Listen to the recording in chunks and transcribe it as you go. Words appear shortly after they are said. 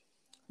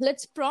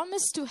Let's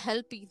promise to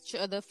help each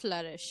other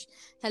flourish.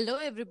 Hello,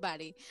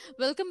 everybody.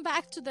 Welcome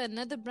back to the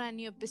another brand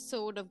new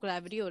episode of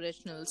Gravity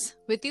Originals.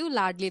 With you,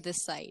 Ladly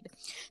this side.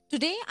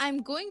 Today,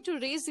 I'm going to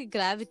raise the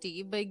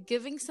gravity by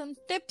giving some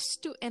tips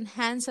to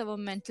enhance our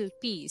mental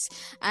peace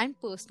and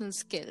personal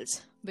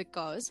skills.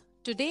 Because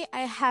today,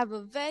 I have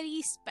a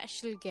very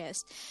special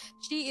guest.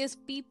 She is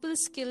people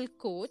skill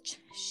coach.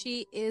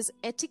 She is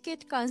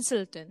etiquette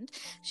consultant.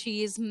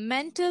 She is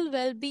mental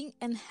well-being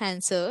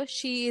enhancer.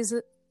 She is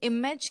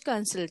image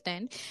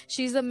consultant.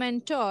 She's a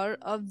mentor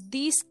of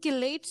the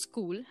Skillate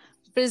School.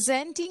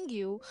 Presenting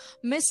you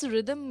Miss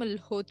Rhythm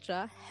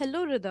Malhotra.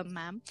 Hello, Rhythm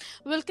ma'am.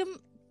 Welcome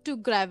to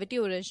Gravity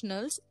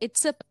Originals.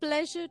 It's a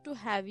pleasure to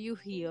have you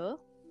here.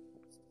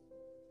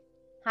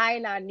 Hi,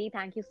 Ladli.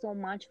 Thank you so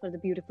much for the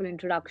beautiful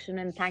introduction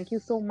and thank you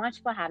so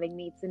much for having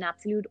me. It's an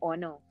absolute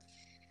honor.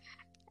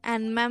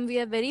 And ma'am, we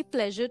are very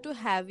pleasure to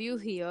have you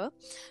here.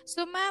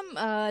 So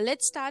ma'am,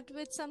 let's start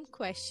with some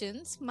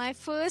questions. My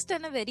first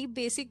and a very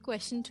basic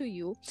question to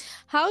you.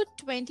 How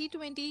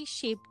 2020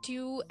 shaped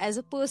you as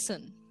a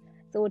person?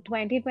 So,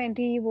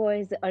 2020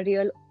 was a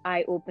real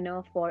eye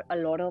opener for a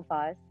lot of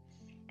us.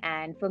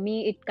 And for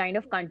me, it kind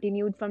of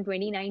continued from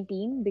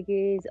 2019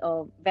 because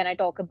when I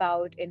talk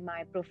about in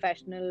my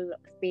professional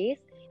space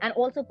and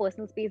also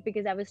personal space,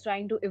 because I was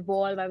trying to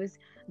evolve, I was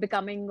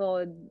becoming,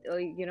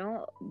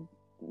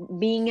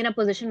 being in a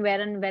position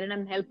wherein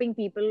I'm helping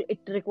people, it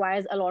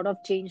requires a lot of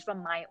change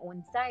from my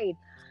own side.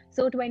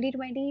 So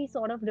 2020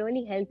 sort of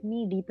really helped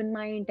me deepen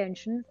my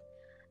intentions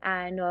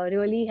and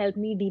really helped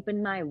me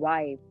deepen my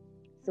why.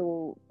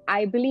 So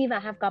I believe I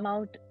have come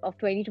out of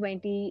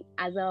 2020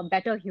 as a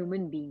better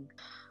human being.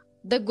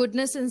 The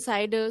goodness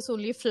inside us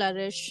only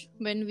flourish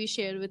when we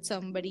share with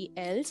somebody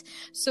else.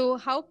 So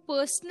how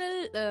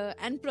personal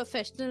and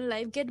professional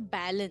life get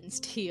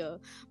balanced here?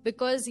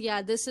 Because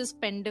yeah, this is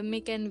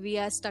pandemic and we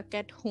are stuck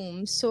at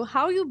home. So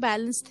how you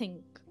balance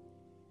things?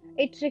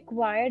 It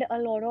required a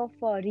lot of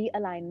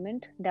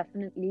realignment,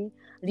 definitely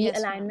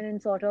Yes, ma'am. realignment in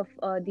sort of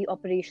the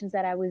operations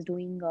that I was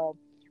doing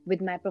with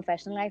my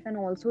professional life, and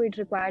also it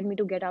required me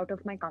to get out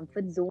of my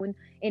comfort zone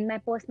in my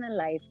personal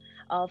life.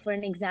 For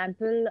an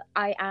example,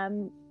 I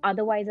am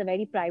otherwise a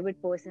very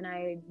private person.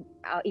 I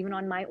even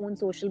on my own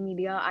social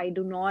media, I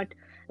do not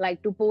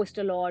like to post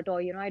a lot, or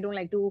I don't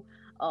like to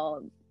uh,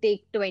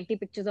 take 20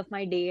 pictures of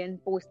my day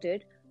and post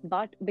it.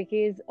 But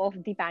because of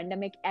the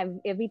pandemic,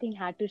 everything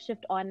had to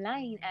shift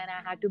online, and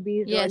I had to be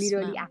really Yes,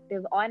 really ma'am.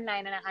 active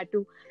online, and I had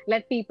to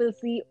let people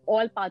see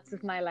all parts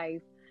of my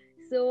life.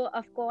 So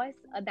of course,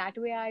 that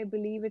way I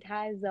believe it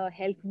has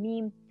helped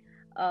me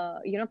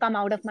come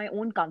out of my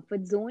own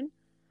comfort zone.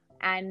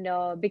 And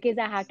because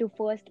I had to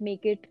first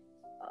make it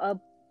a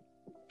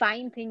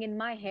fine thing in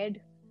my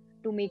head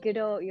to make it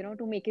a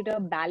to make it a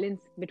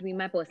balance between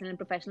my personal and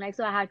professional life.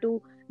 So I had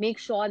to make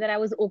sure that I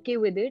was okay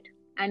with it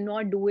and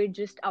not do it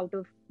just out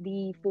of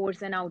the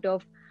force and out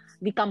of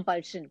the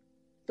compulsion.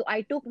 So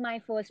I took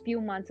my first few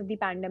months of the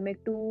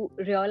pandemic to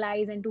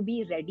realize and to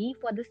be ready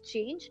for this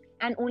change,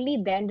 and only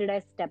then did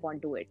I step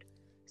onto it.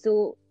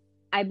 So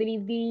I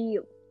believe the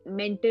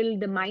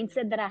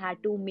mindset that I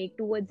had to make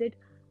towards it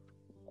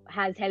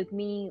has helped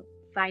me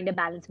find a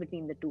balance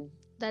between the two.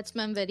 That's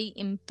ma'am very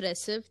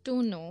impressive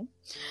to know.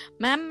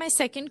 Ma'am, my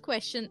second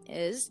question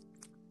is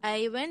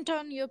I went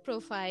on your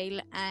profile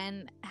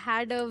and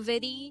had a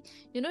very,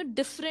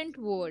 different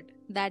word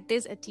that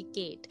is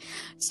etiquette.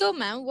 So,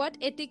 ma'am, what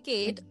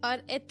etiquette or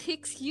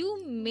ethics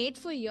you made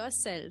for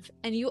yourself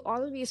and you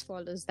always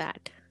follows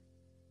that?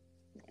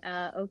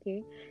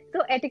 Okay. So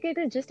etiquette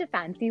is just a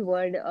fancy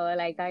word.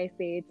 Like I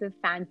say, it's a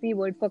fancy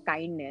word for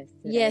kindness,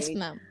 Yes, right?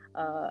 ma'am.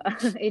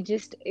 It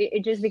just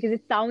because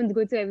it sounds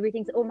good, so everybody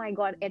thinks, oh my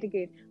God,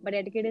 etiquette. But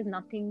etiquette is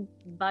nothing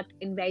but,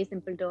 in very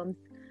simple terms,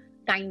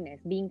 kindness,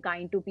 being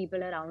kind to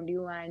people around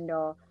you, and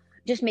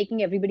just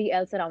making everybody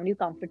else around you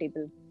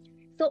comfortable.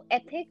 So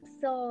ethics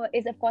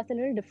is of course a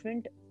little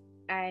different,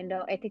 and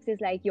ethics is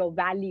like your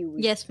values,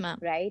 Yes, ma'am.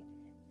 right?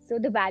 So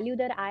the value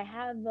that I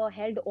have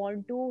held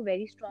on to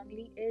very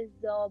strongly is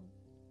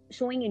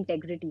showing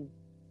integrity.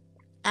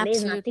 There's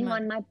Absolute, nothing ma'am.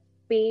 on my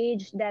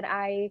page that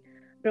I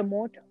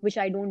promote which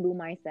I don't do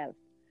myself.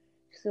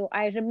 So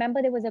I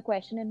remember there was a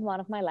question in one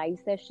of my live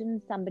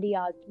sessions. Somebody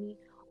asked me,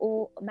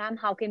 "Oh, ma'am,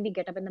 how can we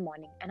get up in the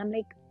morning?" And I'm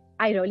like,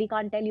 I really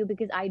can't tell you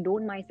because I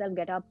don't myself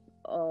get up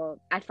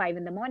at 5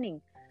 in the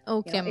morning.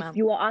 Okay, If ma'am.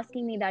 you are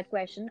asking me that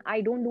question,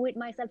 I don't do it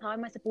myself. How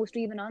am I supposed to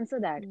even answer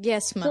that?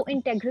 Yes, So, ma'am.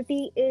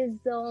 integrity is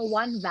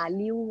one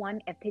value, one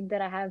ethic that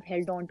I have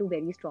held on to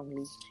very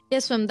strongly.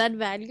 Yes, ma'am. That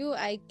value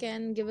I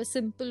can give a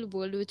simple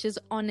word which is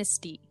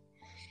honesty.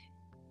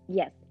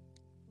 Yes,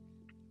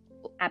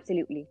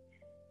 absolutely.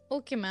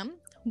 Okay, ma'am.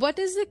 What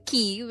is the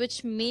key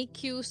which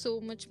make you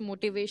so much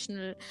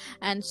motivational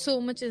and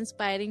so much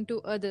inspiring to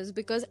others?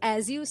 Because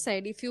as you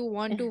said, if you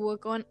want to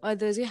work on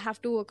others, you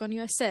have to work on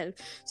yourself.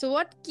 So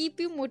what keep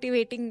you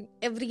motivating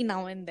every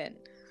now and then?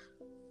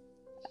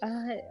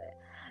 Uh,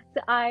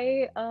 So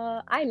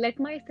I let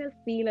myself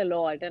feel a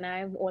lot, and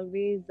I've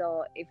always,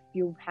 if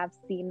you have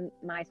seen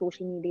my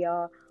social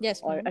media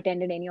Yes, or ma'am.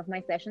 attended any of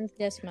my sessions,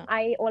 Yes, ma'am.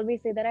 I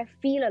always say that I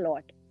feel a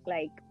lot.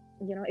 Like,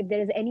 if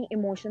there is any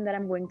emotion that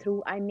I'm going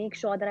through, I make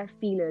sure that I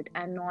feel it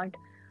and not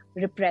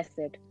repress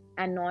it,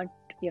 and not,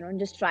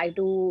 just try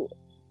to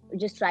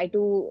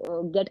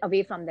get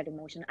away from that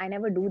emotion. I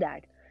never do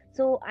that.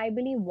 So I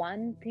believe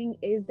one thing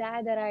is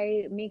that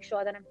I make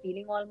sure that I'm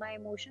feeling all my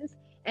emotions,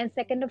 and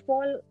second of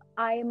all,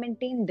 I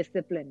maintain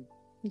discipline.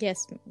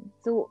 Yes, ma'am.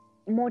 So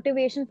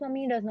motivation for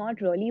me does not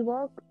really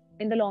work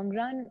in the long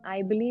run.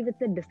 I believe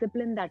it's a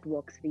discipline that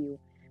works for you.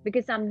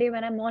 Because someday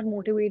when I'm not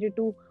motivated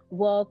to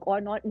work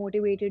or not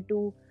motivated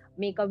to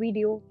make a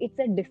video, it's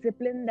a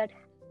discipline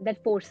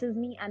that forces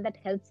me and that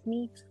helps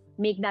me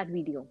make that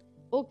video.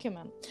 Okay,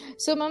 ma'am.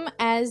 So, ma'am,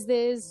 as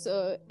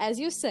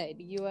you said,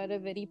 you are a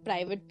very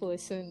private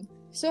person.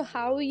 So,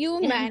 how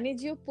you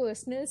manage your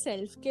personal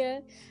self care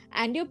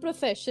and your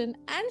profession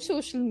and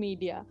social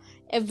media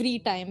every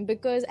time?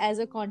 Because as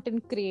a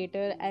content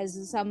creator,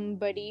 as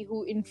somebody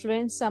who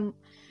influence some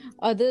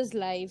others'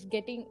 life,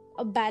 getting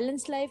a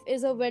balanced life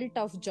is a well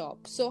tough job.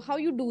 So, how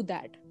you do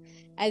that?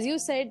 As you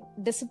said,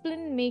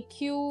 discipline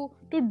make you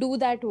to do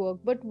that work,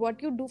 but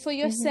what you do for Mhm.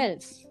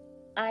 yourself?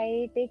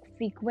 I take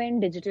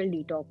frequent digital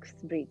detox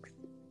breaks.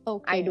 I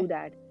Okay. do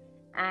that.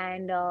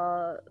 And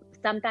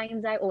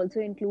sometimes I also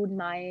include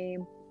my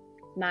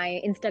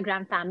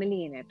Instagram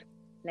family in it.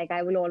 Like,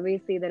 I will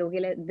always say that,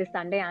 okay, this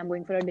Sunday I'm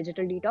going for a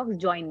digital detox,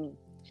 join me.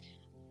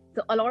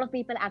 So a lot of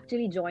people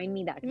actually join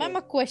me that Ma'am, way.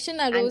 a question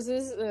And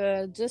aroses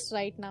just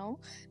right now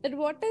that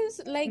what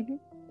is like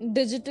mhm,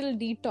 digital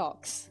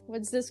detox?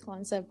 What's this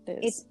concept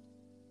it is?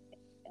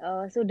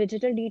 so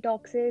digital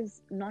detox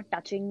is not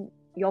touching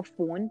your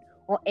phone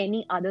or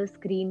any other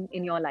screen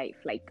in your life.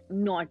 Like,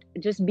 not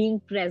just being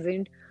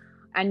present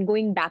and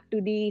going back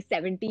to the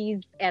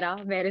 70s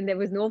era wherein there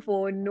was no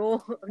phone,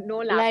 no no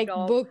Like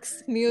laptop,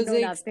 books, no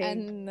musics, nothing.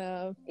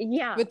 and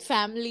Yeah, with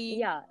family.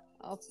 yeah,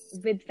 Of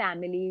with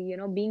family,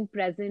 being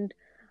present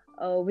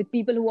with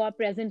people who are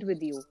present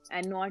with you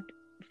and not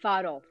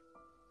far off.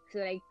 So,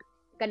 like,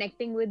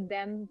 connecting with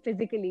them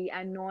physically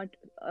and not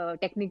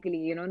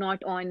technically,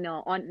 not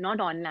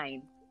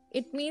online.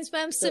 it means,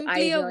 ma'am, So I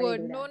simply a really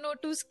word. do No, that. no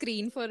to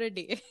screen for a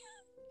day.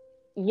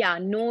 Yeah,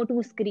 no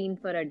to screen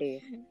for a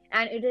day.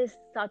 And it is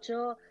such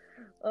a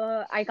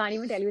I can't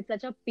even tell you, it's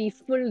such a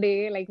peaceful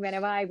day. Like,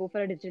 whenever I go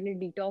for a digital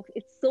detox,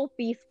 it's so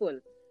peaceful.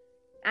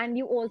 And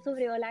you also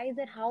realize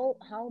that how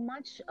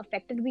much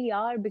affected we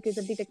are because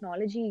of the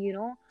technology.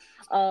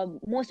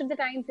 Most of the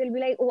times they'll be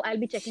like, oh, I'll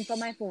be checking for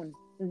my phone.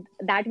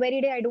 That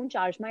very day I don't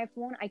charge my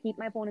phone. I keep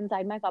my phone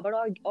inside my cupboard,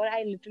 or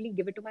I literally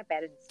give it to my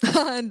parents.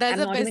 That's I'm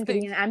the not best even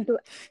thing. kidding.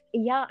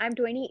 Yeah, I'm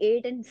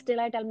 28 and still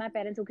I tell my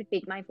parents, okay,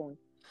 take my phone.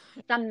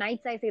 Some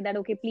nights I say that,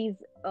 okay, please,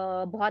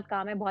 बहुत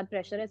काम है, बहुत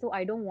pressure है, so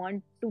I don't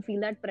want to feel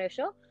that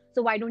pressure.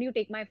 So why don't you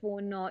take my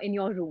phone in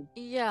your room?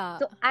 Yeah.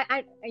 So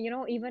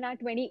even at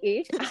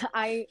 28,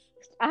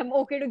 I'm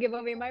okay to give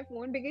away my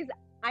phone because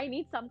I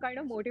need some kind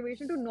of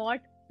motivation to not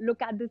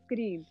look at the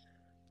screen.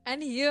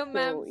 And here,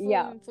 ma'am, So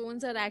yeah,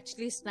 phones are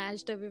actually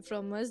snatched away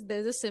from us.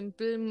 There's a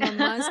simple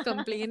mama's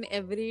complaint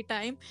every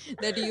time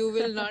that you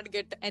will not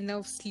get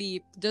enough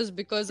sleep just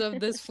because of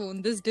this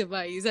phone, this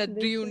device had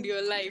this ruined one.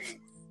 your life.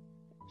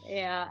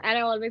 Yeah, and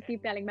I always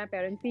keep telling my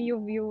parents, see,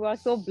 you are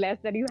so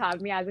blessed that you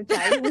have me as a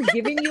child who's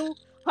giving you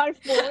her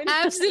phone, like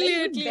who's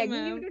Absolutely,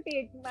 begging you ma'am. to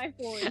take my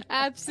phone.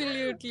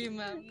 Absolutely,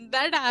 ma'am.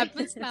 That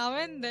happens now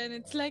and then.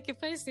 It's like if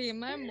I say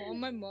my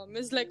mom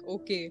is like,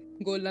 okay,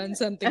 go learn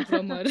something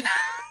from her.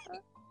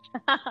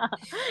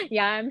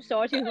 Yeah, I'm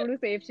sure she's going to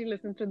say if she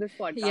listens to this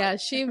podcast. Yeah,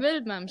 she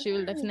will, ma'am. She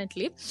will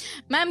definitely.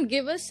 Ma'am,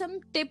 give us some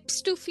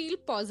tips to feel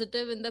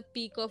positive in the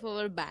peak of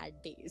our bad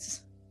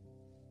days.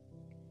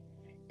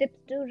 Tips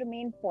to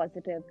remain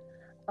positive.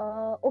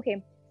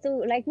 Okay, so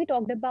like we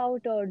talked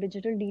about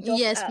digital detox,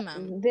 Yes,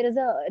 ma'am. there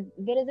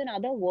is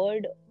another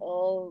word.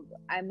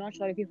 I'm not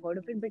sure if you've heard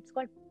of it, but it's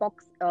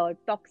called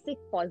toxic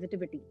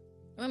positivity,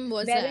 Ma'am,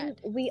 what's wherein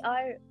that? we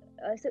are.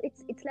 So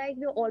it's like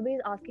we're always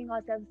asking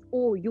ourselves,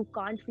 oh, you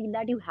can't feel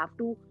that. You have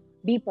to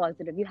be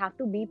positive. You have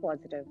to be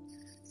positive.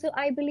 So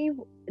I believe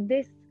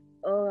this.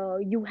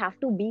 You have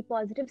to be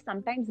positive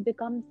sometimes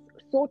becomes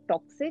so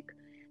toxic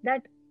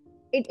that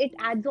it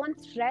adds on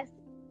stress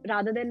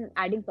rather than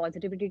adding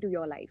positivity to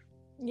your life.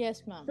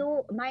 Yes, ma'am.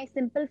 So my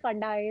simple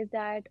funda is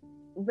that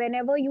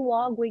whenever you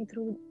are going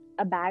through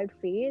a bad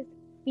phase,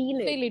 feel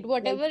it. Feel it. Like,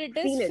 Whatever it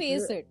is, feel it.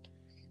 face it.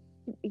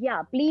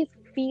 Yeah, please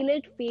feel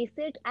it, face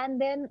it, and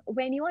then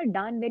when you are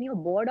done, when you're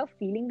bored of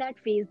feeling that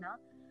phase now,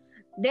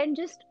 then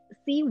just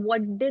see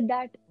what did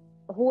that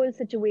whole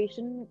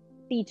situation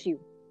teach you,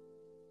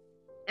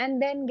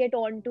 and then get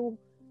on to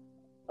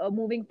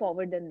moving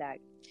forward than that.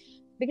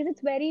 Because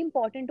it's very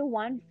important to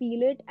one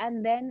feel it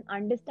and then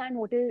understand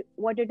what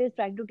it is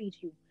trying to teach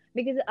you.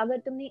 Because अगर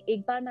तुमने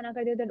एक बार मना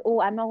कर दिया that, oh,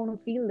 I'm not going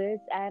to feel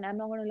this and I'm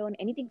not going to learn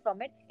anything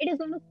from it, it is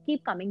going to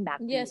keep coming back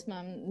to you. Yes,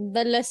 ma'am.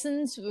 The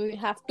lessons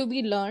have to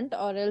be learned,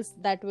 or else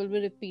that will be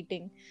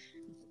repeating.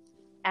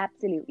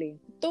 Absolutely.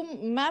 So,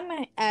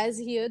 ma'am, as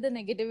here the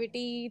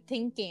negativity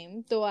thing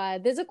came, so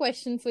there's a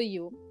question for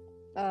you.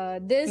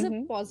 There's a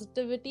Mm-hmm.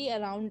 positivity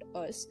around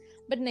us,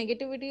 but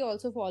negativity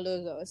also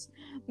follows us.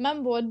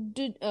 Ma'am, what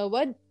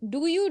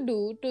do you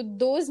do to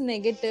those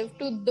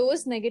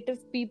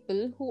negative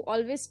people who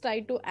always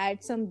try to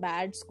add some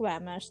bad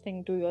squamish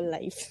thing to your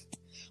life?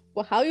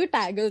 Well, how you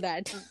tackle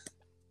that?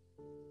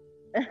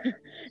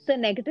 So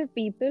negative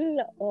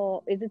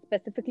people, is it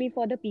specifically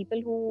for the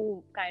people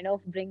who kind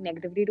of bring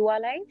negativity to our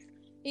lives?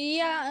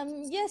 Yeah,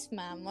 yes,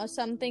 ma'am, or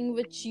something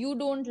which you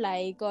don't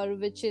like, or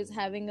which is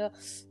having a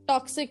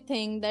toxic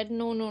thing that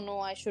no, no, no,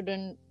 I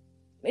shouldn't.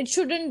 It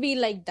shouldn't be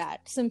like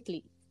that.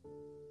 Simply,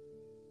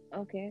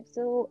 Okay,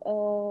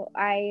 so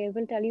I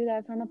will tell you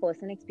that from a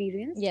personal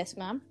experience. yes,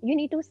 ma'am. You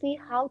need to see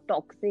how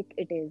toxic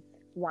it is,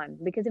 one,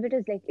 because if it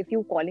is like, if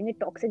you're calling it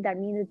toxic, that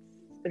means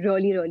it's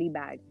really, really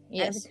bad. And if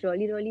Yes, it's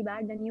really, really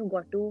bad, then you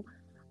got to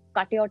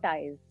cut your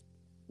ties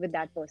with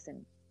that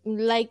person,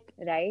 like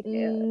right?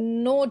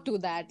 no to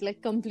that.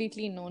 Like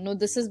completely no. No,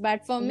 this is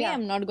bad for me. Yeah,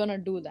 I'm not gonna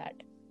do that.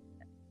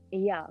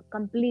 yeah,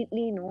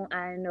 completely no.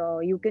 And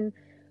you can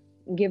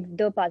give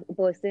the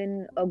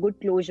person a good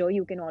closure.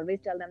 You can always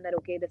tell them that,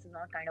 okay, this is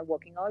not kind of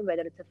working out,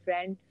 whether it's a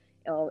friend,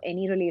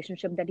 any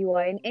relationship that you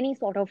are in, any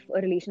sort of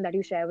a relation that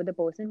you share with the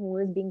person who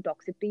is being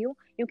toxic to you.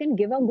 You can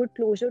give a good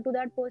closure to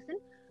that person,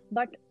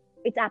 but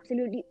it's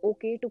absolutely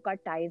okay to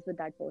cut ties with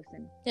that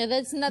person. Yeah,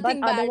 there's But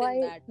nothing bad in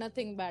otherwise, that.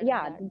 Nothing bad in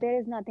yeah, that. there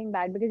is nothing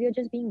bad because you're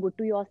just being good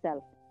to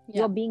yourself. Yeah.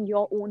 You're being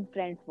your own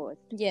friend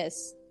first.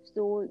 Yes.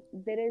 So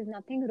there is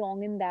nothing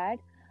wrong in that.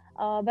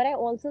 But I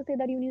also say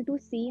that you need to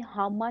see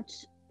how much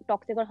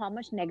toxic or how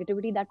much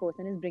negativity that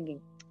person is bringing.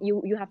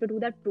 You have to do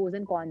that pros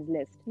and cons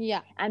list.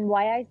 Yeah. And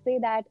why I say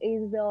that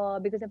is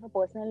because of a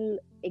personal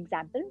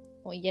example,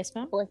 Oh, yes,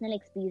 ma'am. personal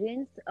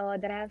experience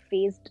that I have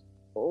faced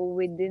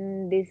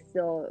within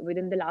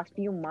the last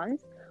few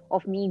months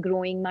of me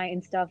growing my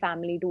Insta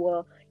family to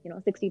a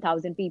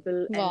 60,000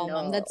 people. Wow, And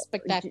ma'am, that's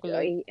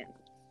spectacular.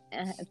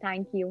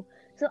 thank you.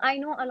 So I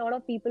know a lot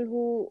of people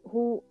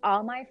who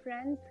are my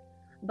friends,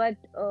 but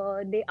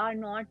they are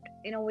not,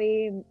 in a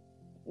way,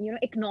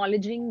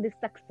 acknowledging this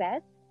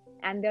success,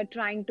 and they're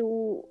trying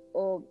to,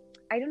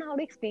 I don't know how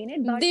to explain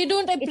it, but They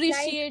don't it's like,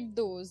 appreciate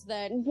those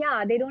that.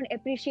 yeah, they don't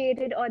appreciate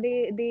it, or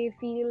they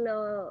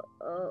feel,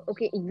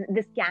 okay,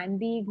 this can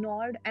be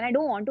ignored. And I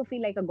don't want to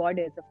feel like a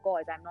goddess. Of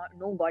course, I'm not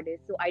no goddess,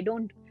 so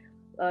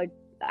uh,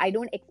 I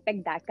don't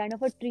expect that kind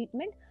of a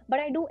treatment, but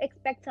I do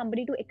expect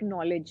somebody to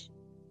acknowledge,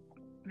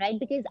 right?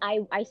 Because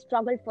I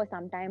struggled for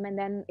some time, and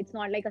then it's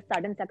not like a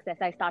sudden success.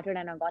 I started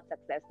and I got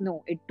success.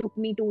 No, it took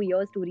me 2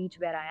 years to reach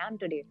where I am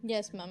today.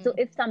 Yes, So ma'am.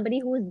 if somebody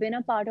who's been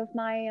a part of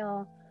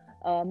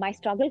my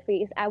struggle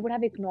phase, I would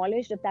have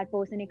acknowledged if that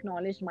person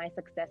acknowledged my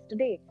success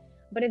today.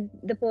 But if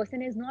the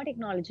person is not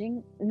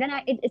acknowledging, then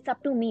it's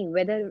up to me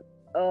whether,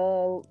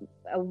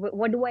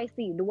 what do I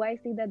see? Do I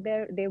see that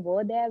they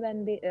were there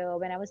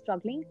when I was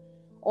struggling,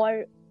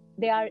 or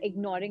they are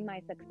ignoring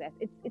my success?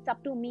 It's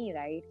up to me,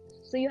 right?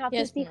 So you have to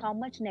Yes, see ma'am. how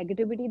much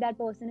negativity that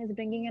person is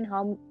bringing, and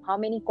how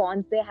many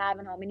cons they have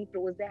and how many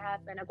pros they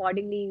have, and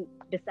accordingly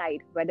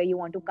decide whether you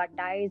want to cut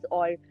ties,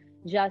 or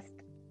just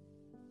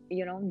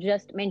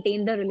just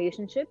maintain the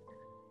relationship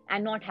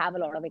and not have a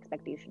lot of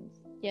expectations.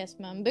 Yes,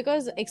 ma'am.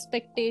 Because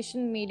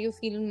expectation made you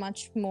feel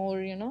much more,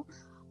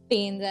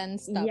 pains and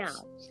stuff. Yeah,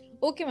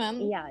 Okay, ma'am.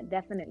 yeah,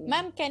 definitely.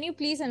 Ma'am, can you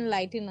please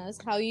enlighten us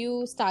how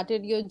you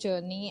started your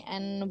journey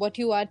and what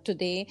you are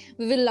today?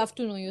 We will love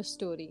to know your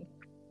story.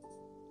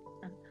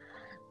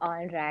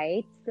 All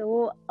right.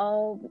 So,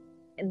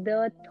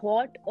 the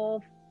thought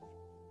of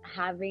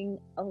having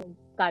a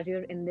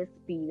career in this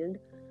field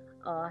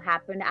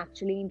happened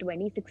actually in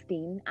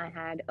 2016. I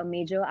had a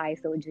major eye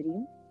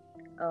surgery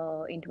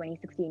in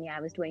 2016. Yeah,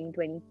 I was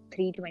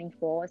 23,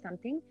 24 or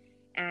something.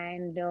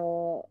 And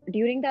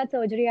during that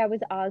surgery, I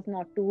was asked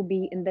not to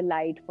be in the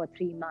light for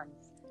 3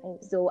 months. Oh.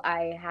 So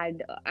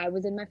I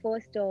was in my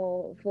first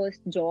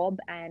job,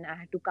 and I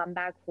had to come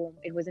back home.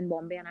 It was in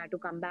Bombay, and I had to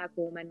come back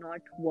home and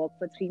not work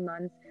for 3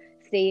 months,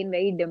 stay in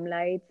very dim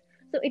lights.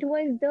 So it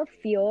was the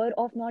fear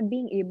of not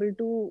being able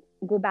to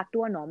go back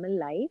to a normal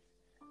life.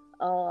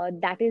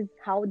 That is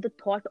how the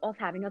thought of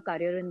having a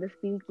career in this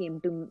field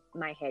came to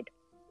my head.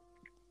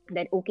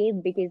 That, okay,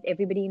 because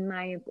everybody in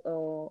my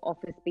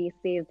office space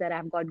says that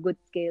I've got good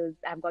skills,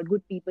 I've got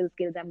good people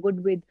skills, I'm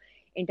good with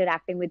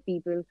interacting with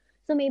people,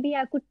 so maybe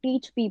I could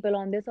teach people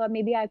on this, or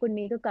maybe I could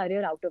make a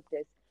career out of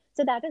this.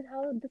 So that is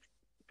how this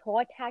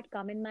thought had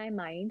come in my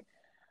mind.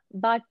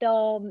 But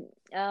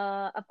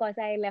of course,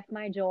 I left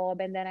my job,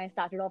 and then I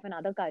started off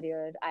another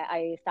career.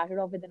 I started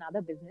off with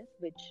another business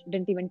which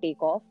didn't even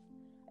take off.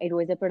 It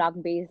was a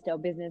product based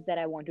business that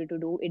I wanted to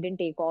do. It didn't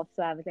take off,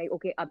 so I was like,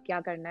 okay, ab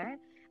kya karna hai?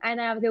 And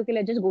I was like, okay,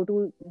 let's just go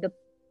to the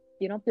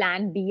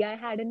plan B I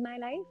had in my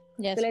life.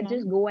 So Yes, let's ma'am.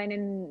 just go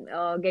and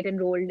get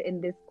enrolled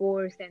in this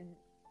course and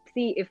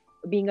see if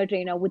being a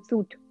trainer would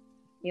suit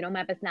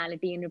my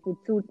personality, and it would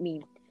suit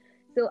me.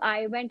 So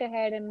I went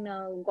ahead and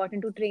got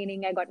into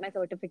training. I got my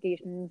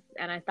certifications,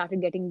 and I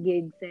started getting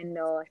gigs, and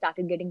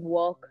started getting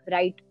work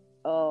right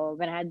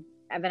when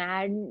when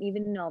I hadn't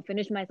even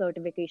finished my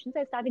certifications,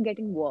 I started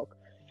getting work,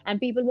 and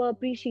people were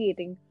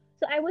appreciating.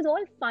 So I was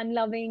all fun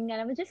loving,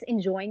 and I was just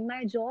enjoying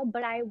my job,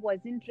 but I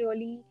wasn't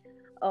really.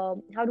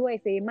 How do I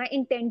say? My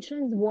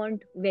intentions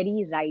weren't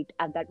very right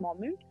at that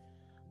moment.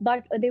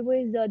 But there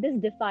was this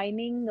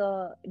defining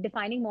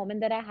moment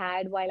that I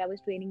had while I was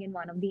training in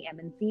one of the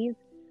MNCs.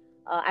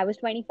 I was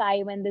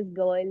 25 when this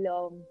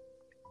girl,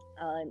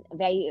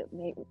 very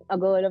a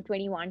girl of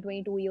 21,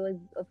 22 years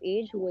of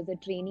age, who was a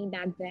trainee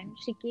back then,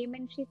 she came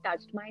and she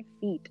touched my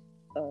feet.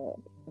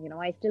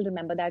 I still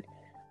remember that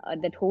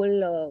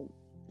whole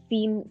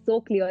scene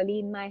so clearly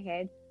in my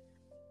head.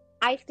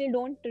 I still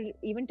don't,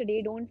 even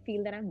today, don't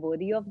feel that I'm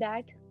worthy of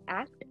that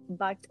act.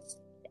 But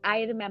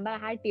I remember I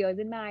had tears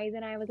in my eyes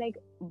and I was like,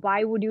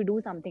 why would you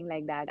do something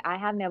like that? I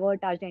have never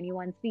touched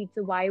anyone's feet.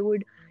 So why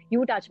would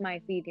you touch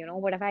my feet?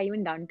 What have I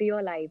even done to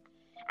your life?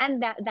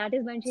 And that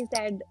is when she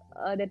said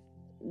that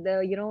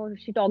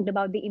she talked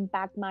about the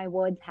impact my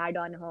words had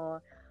on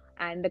her,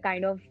 and the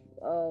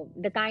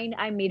kind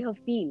I made her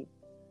feel.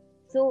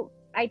 So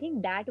I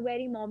think that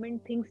very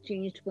moment things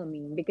changed for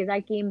me, because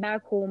I came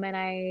back home and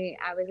I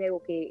was like,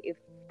 okay, if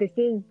this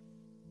is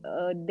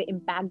the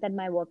impact that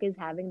my work is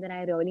having, then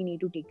I really need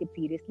to take it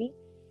seriously.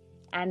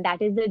 And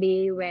that is the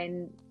day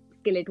when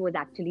Skillet was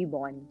actually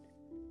born.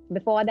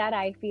 Before that,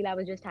 I feel I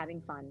was just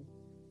having fun.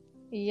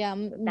 Yeah,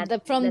 from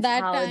That's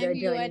that how time the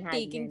you journey are has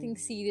taking been.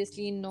 things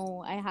seriously.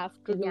 No, I have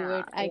to do Yeah,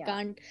 it. I yeah,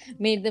 can't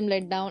make them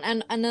let down.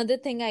 And another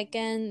thing I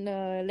can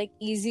like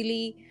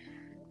easily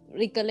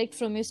recollect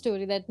from your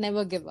story, that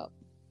never give up.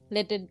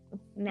 Let it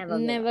never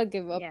give up. never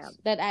give up. Yeah,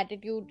 That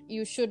attitude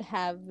you should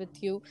have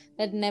with you,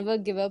 that never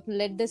give up.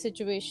 Let the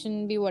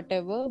situation be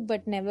whatever,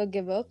 but never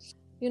give up.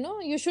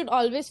 You should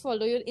always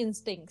follow your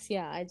instincts.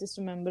 Yeah, I just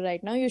remember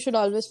right now, you should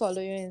always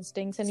follow your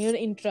instincts and your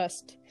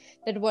interest,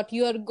 that what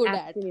you are good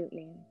at.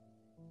 absolutely,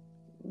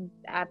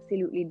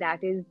 absolutely.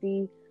 That is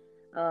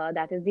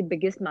the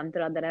biggest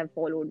mantra that I've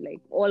followed. Like,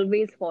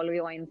 always follow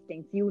your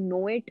instincts. You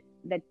know it,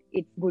 that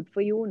it's good for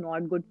you,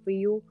 not good for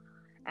you,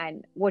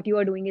 and what you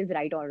are doing is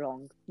right or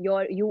wrong.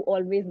 You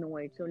always know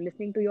it. So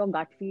listening to your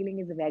gut feeling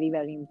is very,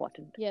 very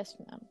important. Yes,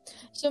 ma'am.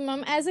 So,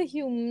 ma'am, as a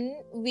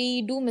human,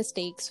 we do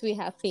mistakes, we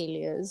have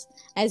failures,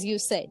 as you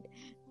said.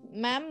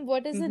 Ma'am,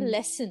 what is the Hmm.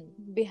 lesson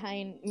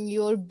behind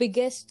your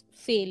biggest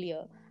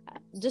failure?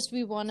 Just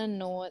we want to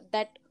know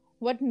that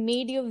what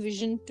made your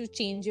vision to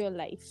change your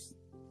life?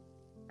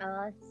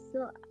 Uh,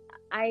 so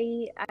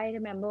I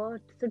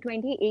remember. So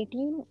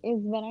 2018 is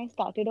when I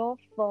started off.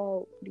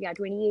 Yeah,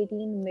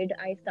 2018 mid.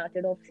 I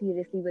started off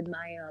seriously with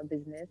my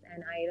business,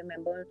 and I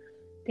remember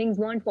things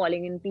weren't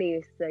falling in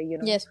place.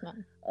 Yes,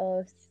 ma'am.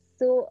 Uh,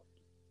 so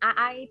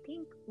I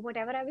think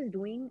whatever I was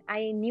doing,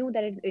 I knew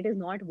that it is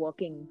not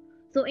working.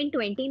 So in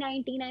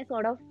 2019, I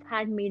sort of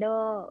had made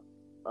I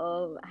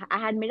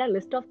had made a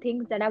list of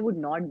things that I would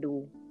not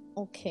do.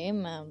 Okay,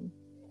 ma'am.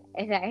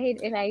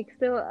 Right.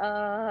 So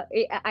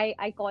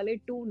I call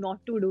it to not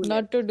to do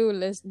Not to list. do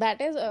list.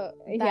 That is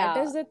Yeah,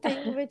 the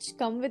thing which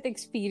come with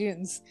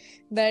experience.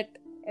 That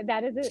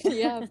that is it.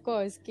 yeah, of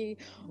course.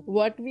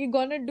 What we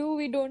gonna do,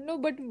 we don't know,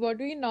 but what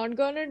we not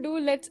gonna do,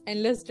 let's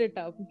enlist it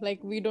up.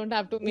 Like we don't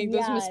have to make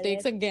those Yeah,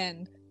 mistakes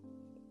again.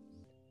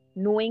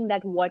 knowing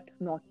that what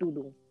not to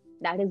do.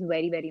 That is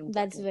very, very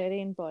That's important.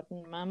 very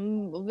important,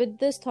 ma'am. With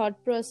this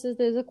thought process,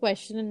 there's a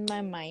question in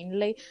my mind.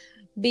 Like,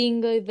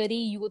 being a very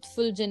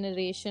youthful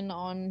generation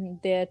on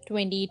their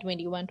 20,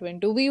 21,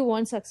 22, we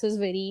want success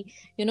very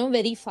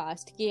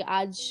fast. कि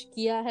आज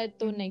किया है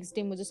तो Hmm. next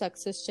day मुझे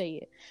success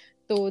चाहिए.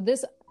 So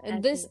this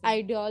Absolutely.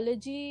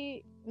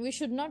 ideology, we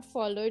should not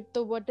follow it.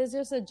 So what is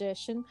your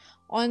suggestion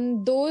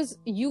on those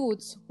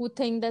youths who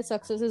think that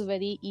success is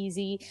very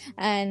easy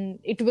and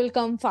it will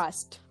come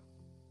fast?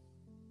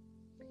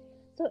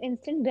 So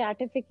instant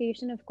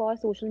gratification, of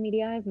course, social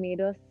media has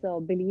made us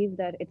believe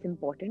that it's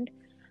important.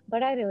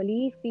 But I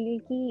really feel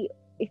that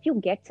if you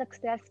get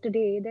success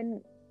today,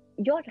 then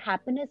your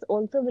happiness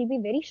also will be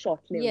very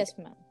short-lived. Yes,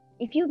 ma'am.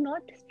 If you've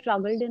not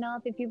struggled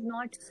enough, if you've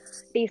not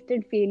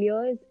tasted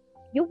failures,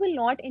 you will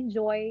not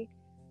enjoy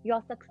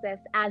your success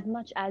as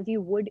much as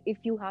you would if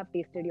you have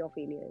tasted your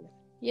failures.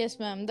 Yes,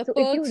 ma'am. The So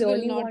if you perks will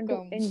really not want to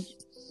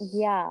come.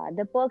 yeah,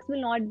 the perks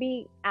will not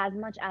be as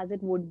much as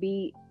it would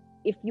be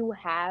if you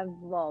have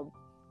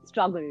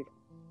struggled.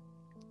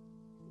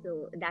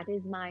 So that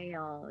is my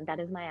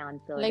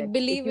answer, Like, that if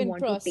believe you in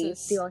want to taste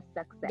process. your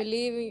success,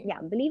 Believe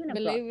yeah, believe in a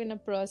believe in process.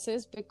 a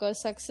process, because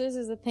success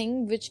is a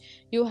thing which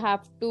you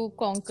have to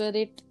conquer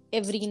it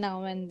every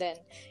now and then.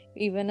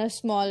 Even a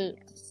small,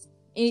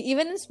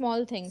 even in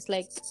small things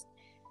like,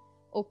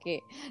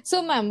 okay.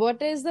 So, ma'am,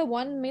 what is the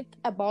one myth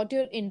about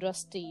your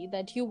industry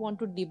that you want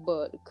to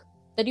debunk,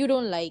 that you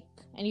don't like,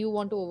 and you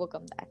want to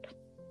overcome that?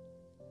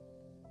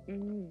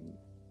 Mm.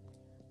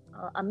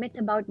 A myth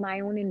about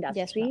my own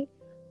Yes, ma'am. industry.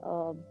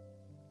 Uh,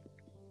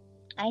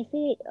 I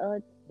say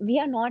we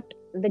are not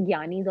the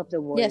Gyanis of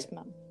the world. Yes,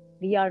 ma'am.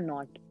 We are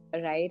not,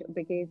 right?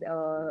 Because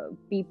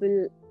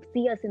people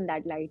see us in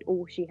that light.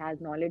 Oh, she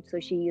has knowledge, so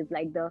she is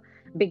like the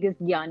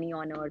biggest Gyani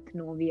on earth.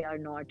 No, we are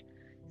not.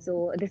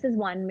 So this is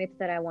one myth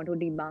that I want to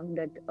debunk,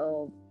 that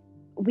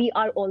we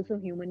are also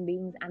human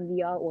beings and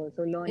we are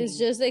also It's learning. just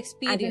the As an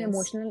experience.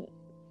 emotional,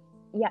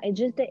 yeah, it's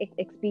just the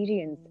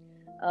experience.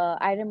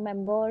 I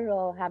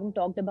remember having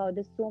talked about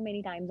this so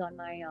many times on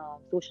my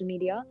social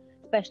media,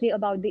 especially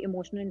about the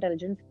emotional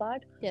intelligence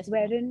part, Yes,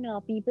 ma'am.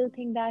 wherein people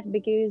think that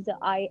because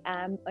I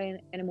am an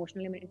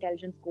emotional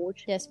intelligence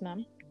coach, Yes,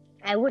 ma'am.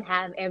 I would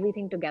have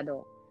everything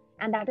together.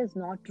 And that is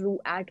not true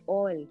at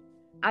all.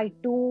 I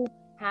too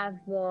have,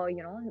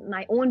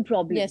 my own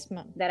problems Yes,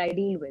 ma'am. that I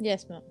deal with.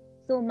 Yes, ma'am.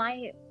 So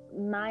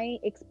my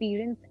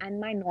experience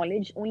and my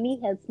knowledge only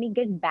helps me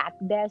get back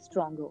there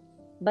stronger.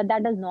 But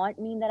that does not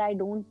mean that I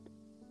don't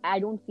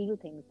feel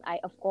things. I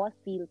of course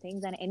feel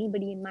things, and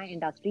anybody in my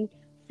industry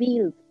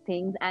feels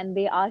things, and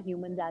they are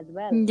humans as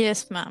well.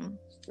 Yes, ma'am.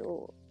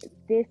 So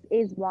this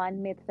is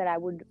one myth that I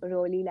would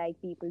really like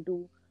people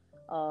to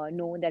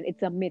know, that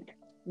it's a myth.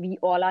 We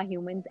all are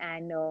humans,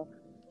 and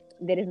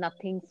there is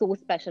nothing so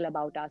special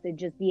about us. It's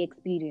just the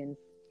experience.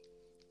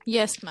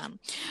 Yes, ma'am.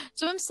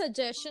 So, ma'am,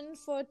 suggestion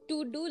for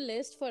to-do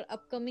list for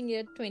upcoming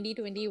year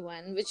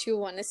 2021, which you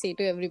want to say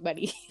to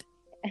everybody.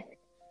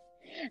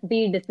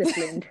 Be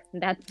disciplined.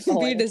 That's Be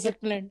all.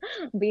 disciplined.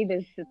 Be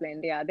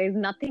disciplined. Yeah, there's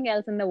nothing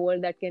else in the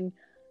world that can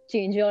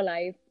change your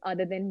life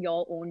other than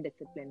your own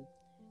discipline.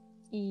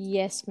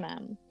 Yes,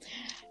 ma'am.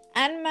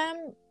 And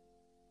ma'am,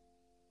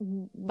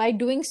 by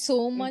doing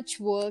so Mm. much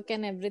work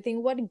and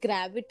everything, what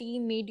gravity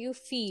made you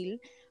feel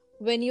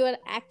when you are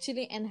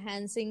actually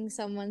enhancing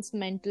someone's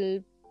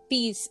mental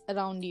peace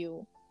around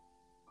you?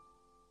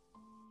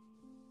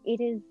 It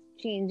is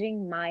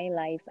changing my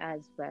life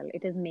as well.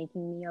 It is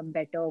making me a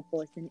better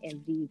person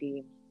every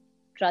day.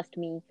 Trust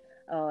me,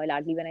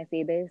 Ladli, when I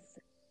say this,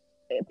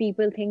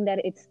 people think that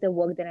it's the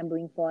work that I'm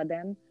doing for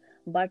them,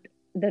 but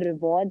the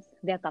rewards,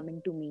 they're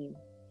coming to me.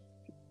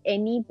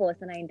 Any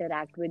person I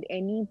interact with,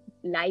 any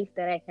life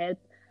that I help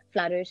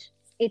flourish,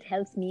 it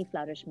helps me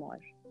flourish more.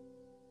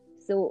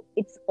 So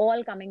it's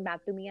all coming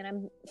back to me, and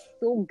I'm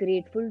so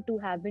grateful to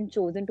have been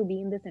chosen to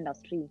be in this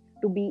industry,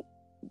 to be,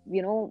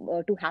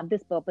 to have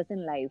this purpose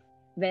in life,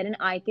 wherein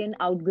I can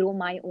outgrow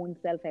my own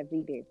self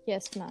every day.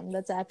 Yes, ma'am,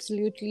 that's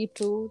absolutely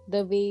true.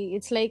 The way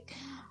it's like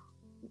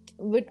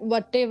with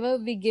whatever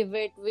we give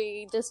it,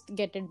 we just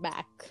get it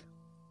back.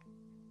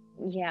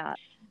 Yeah.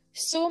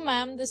 So,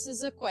 ma'am, this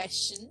is a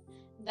question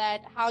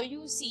that how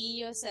you see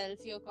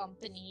yourself, your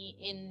company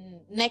in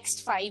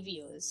next 5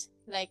 years,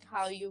 like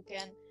how you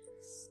can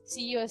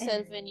see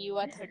yourself when you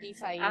are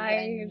 35 I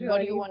and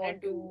what you really want to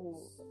want do.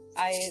 to.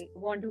 I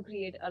want to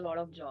create a lot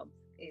of jobs.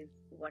 Is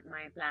what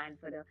my plan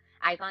for the.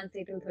 I can't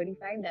say till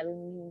 35. That will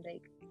mean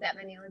like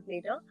 7 years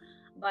later.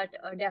 But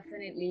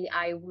definitely,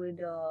 I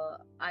would.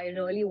 I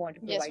really want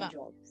to Yes, provide ma'am.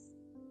 jobs.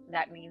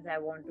 That means I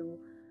want to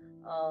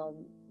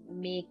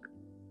make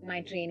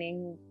my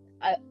training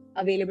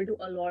available to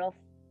a lot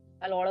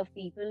of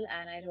people,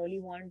 and I really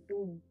want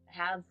to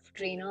have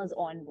trainers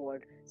on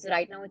board. So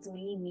right now, it's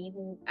only me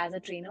who as a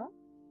trainer,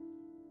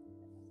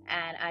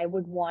 and I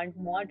would want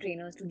more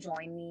trainers to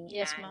join me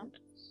Yes, ma'am. and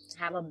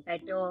have a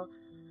better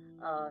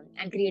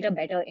and create a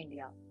better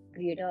India,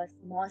 create a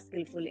more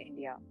skillful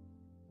India.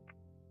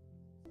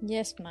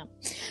 Yes, ma'am.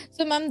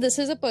 So, ma'am, this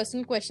is a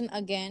personal question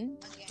again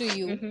to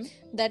you.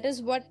 That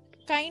is, what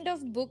kind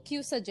of book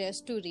you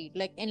suggest to read?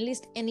 Like, at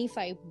least any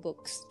 5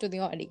 books to the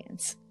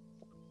audience.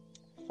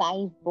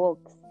 5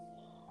 books.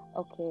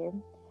 Okay,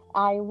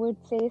 I would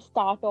say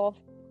start off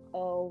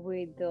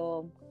with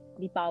the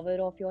power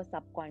of your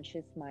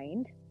subconscious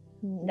mind.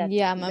 Yeah,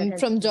 That ma'am, has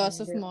from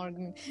Joseph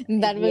Morgan.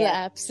 That was yes.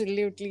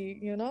 absolutely,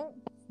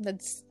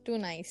 that's too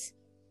nice.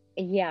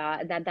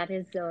 Yeah, that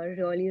is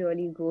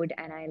really good,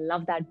 and I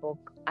love that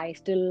book. I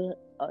still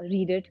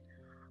read it.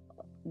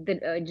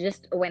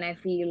 Just when I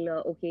feel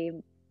okay,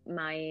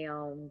 my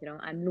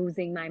I'm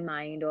losing my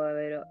mind,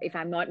 or if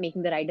I'm not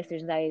making the right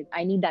decisions,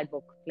 I need that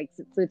book. Like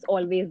so it's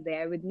always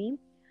there with me.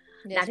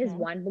 Yes, That is ma'am.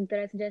 one book that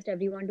I suggest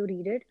everyone to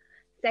read it.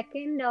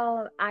 Second,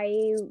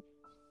 I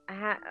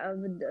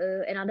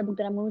another book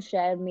that I'm going to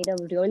share made a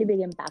really big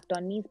impact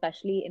on me,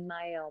 especially in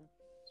my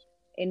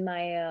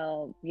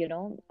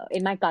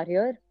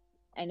career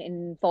and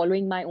in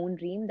following my own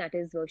dream. That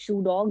is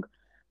Shoe Dog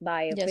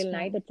by Yes, Phil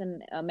Knight. ma'am.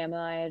 It's a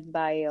memoir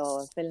by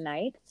Phil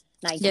Knight,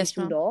 Nike Yes,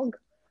 Shoe ma'am. Dog.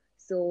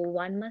 So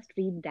one must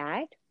read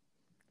that.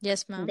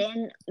 Yes, ma'am.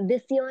 Then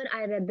this year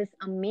I read this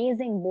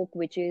amazing book,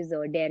 which is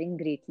Daring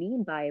Greatly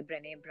by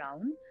Brené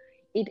Brown.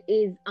 It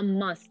is a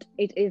must.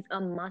 It is a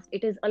must.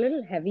 It is a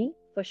little heavy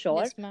for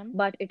sure, Yes, ma'am.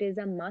 but it is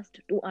a must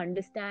to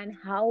understand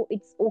how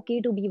it's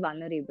okay to be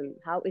vulnerable,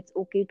 how it's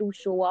okay to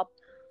show up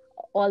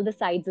all the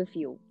sides of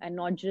you and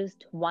not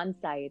just one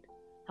side,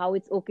 how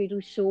it's okay to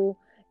show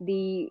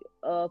the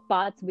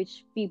parts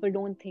which people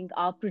don't think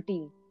are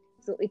pretty.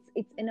 So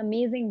it's an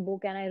amazing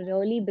book, and I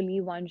really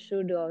believe one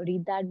should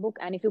read that book.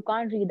 And if you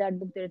can't read that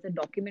book, there is a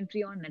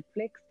documentary on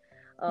Netflix.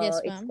 Yes,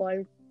 It's ma'am.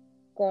 called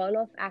Call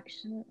of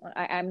Action.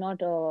 I'm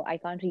not I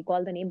can't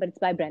recall the name, but it's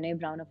by Brené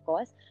Brown, of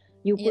course.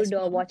 You could Yes,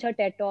 ma'am. watch her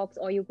TED Talks,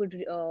 or you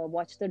could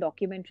watch the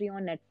documentary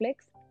on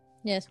Netflix.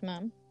 Yes,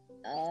 ma'am.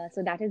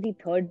 So that is the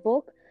third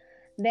book.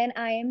 Then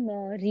I am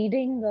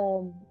reading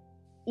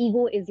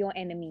Ego is Your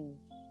Enemy.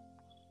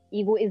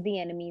 Ego is the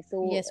Enemy.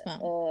 So Yes, ma'am.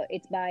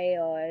 it's by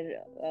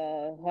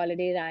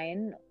Holiday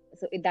Ryan.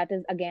 So that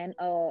is again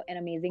an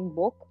amazing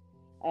book.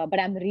 But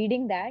I'm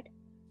reading that.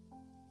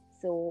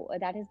 So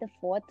that is the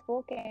fourth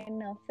book,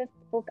 and fifth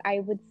book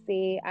I would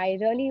say I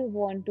really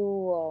want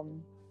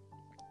to.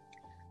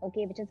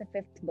 Okay, which is the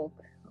fifth book?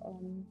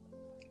 Um,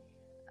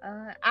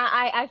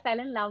 I fell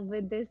in love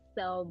with this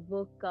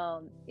book.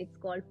 It's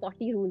called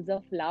 40 Rules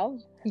of Love.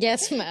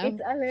 Yes, ma'am.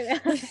 It's a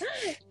little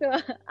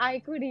so I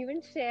could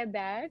even share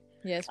that.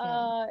 Yes,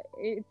 ma'am.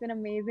 It's an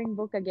amazing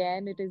book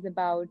again. It is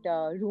about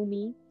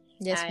Rumi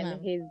Yes, and ma'am.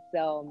 his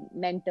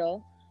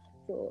mentor.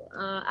 So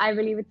I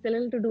believe it's a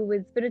little to do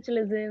with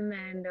spiritualism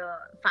and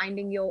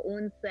finding your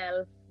own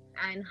self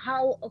and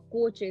how a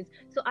coach is.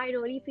 So I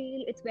really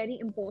feel it's very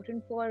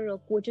important for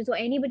coaches or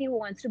anybody who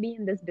wants to be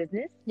in this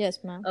business, Yes,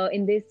 ma'am.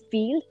 in this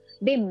field,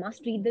 they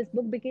must read this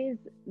book because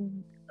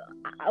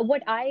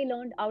what I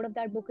learned out of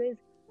that book is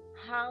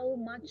how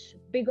much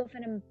big of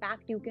an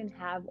impact you can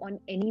have on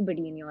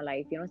anybody in your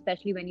life,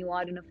 especially when you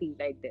are in a field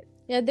like this.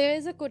 Yeah, there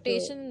is a So,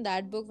 quotation in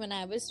that book when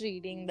I was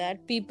reading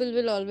that people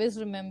will always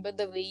remember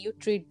the way you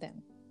treat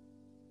them.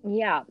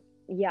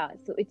 yeah,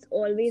 so it's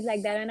always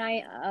like that.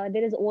 And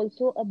there is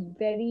also a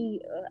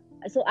very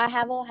so I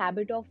have a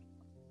habit of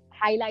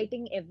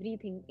highlighting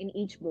everything in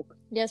each book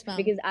Yes, ma'am.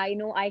 because I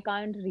know I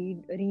can't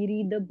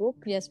reread the book.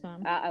 Yes,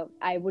 ma'am.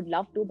 I would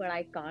love to, but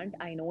I can't.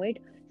 I know it.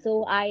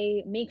 So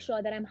I make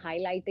sure that I'm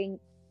highlighting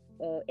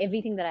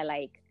everything that I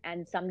like.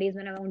 And some days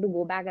when I want to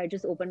go back, I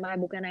just open my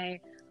book and I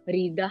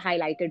read the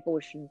highlighted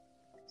portion.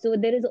 So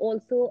there is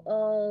also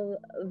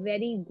a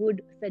very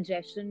good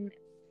suggestion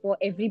for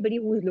everybody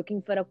who is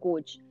looking for a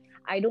coach.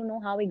 I don't know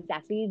how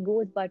exactly it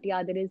goes, but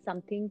yeah, there is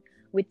something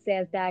which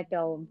says that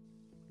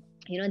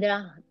there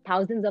are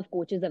thousands of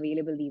coaches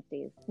available these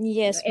days.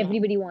 Yes, ma'am.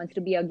 Everybody wants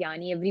to be a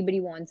gyani, everybody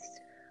wants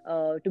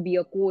to be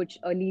a coach,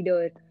 a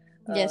leader.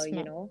 Yes,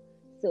 ma'am.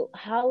 So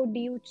how do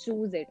you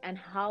choose it, and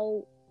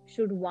how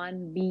should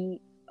one be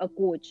a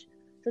coach?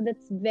 So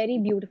that's very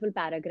beautiful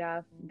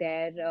paragraph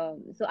there.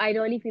 So I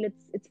really feel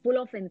it's full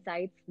of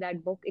insights.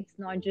 That book, it's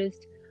not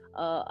just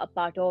a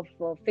part of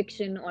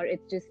fiction, or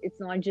it's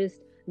not just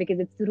because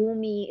it's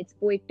Rumi, it's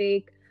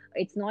poetic.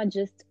 It's not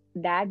just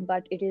that,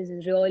 but it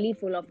is really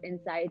full of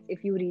insights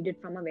if you read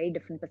it from a very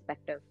different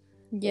perspective.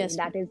 Yes, So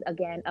that is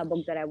again a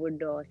book that I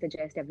would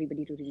suggest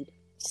everybody to read.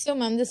 so,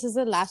 ma'am, this is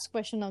the last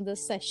question of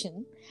this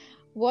session.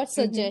 What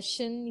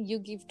suggestion you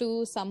give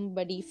to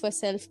somebody for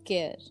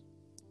self-care?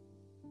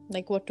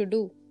 Like what to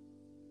do?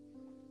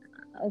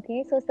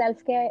 Okay, so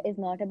self-care is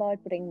not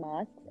about putting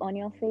masks on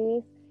your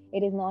face.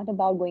 It is not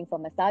about going for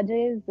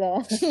massages.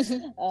 That's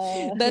You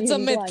a need to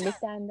myth.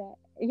 understand that.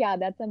 Yeah,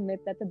 that's a myth.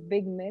 That's a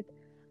big myth.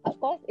 Of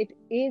course, it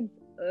is.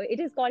 It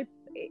is called.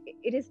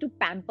 It is to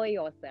pamper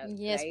yourself,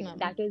 Yes, right? ma'am.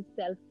 That is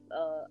self.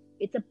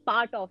 It's a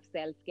part of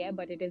self-care,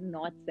 but it is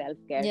not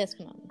self-care. Yes,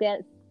 ma'am.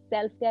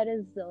 Self-care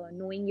is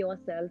knowing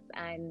yourself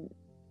and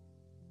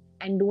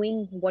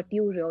doing what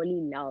you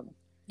really love,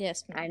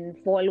 Yes, ma'am.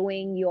 and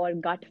following your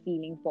gut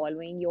feeling,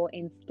 following your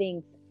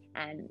instincts,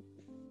 and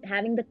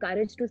having the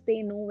courage to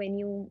say no when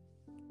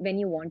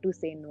you want to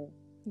say no.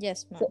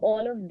 Yes, ma'am. So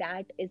all of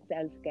that is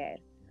self-care.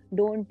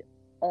 Don't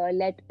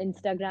let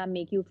Instagram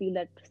make you feel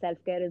that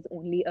self-care is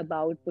only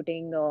about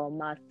putting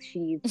mask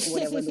sheets,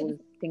 whatever those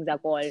things are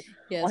called,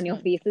 Yes, on your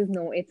ma'am. faces.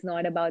 No, it's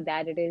not about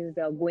that. It is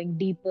going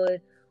deeper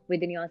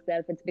within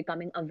yourself. It's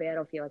becoming aware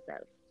of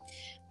yourself.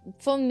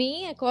 For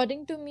me,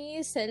 according to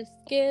me,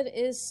 self-care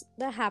is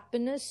the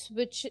happiness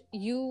which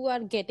you are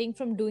getting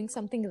from doing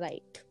something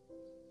right.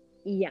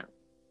 Yeah,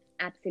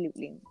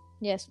 absolutely.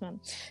 Yes, ma'am.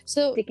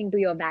 So, Sticking to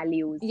your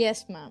values.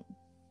 yes, ma'am.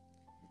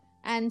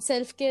 And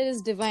self-care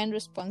is divine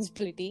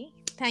responsibility.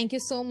 Thank you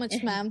so much,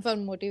 ma'am, for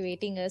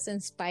motivating us,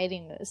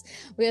 inspiring us.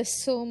 We are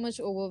so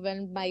much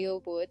overwhelmed by your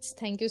words.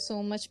 Thank you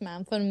so much,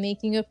 ma'am, for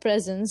making your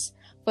presence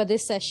for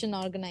this session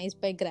organized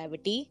by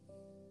Gravity.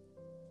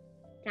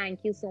 Thank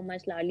you so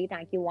much, Larly.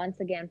 Thank you once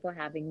again for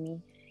having me.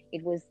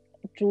 It was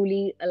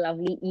truly a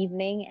lovely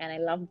evening, and I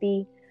love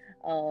the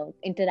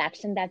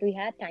interaction that we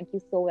had. Thank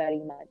you so very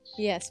much.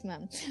 Yes,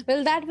 ma'am.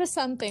 Well, that was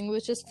something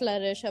which is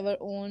flourish our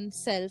own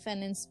self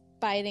and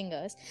inspiring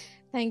us.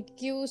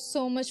 Thank you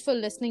so much for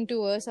listening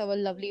to us, our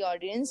lovely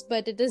audience.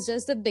 But it is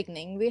just the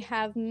beginning. We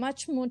have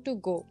much more to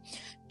go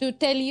to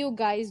tell you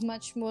guys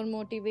much more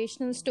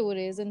motivational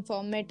stories,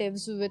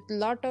 informatives with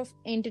lot of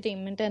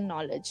entertainment and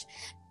knowledge.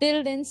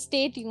 Till then,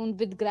 stay tuned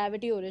with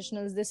Gravity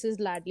Originals. This is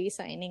Ladli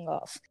signing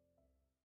off.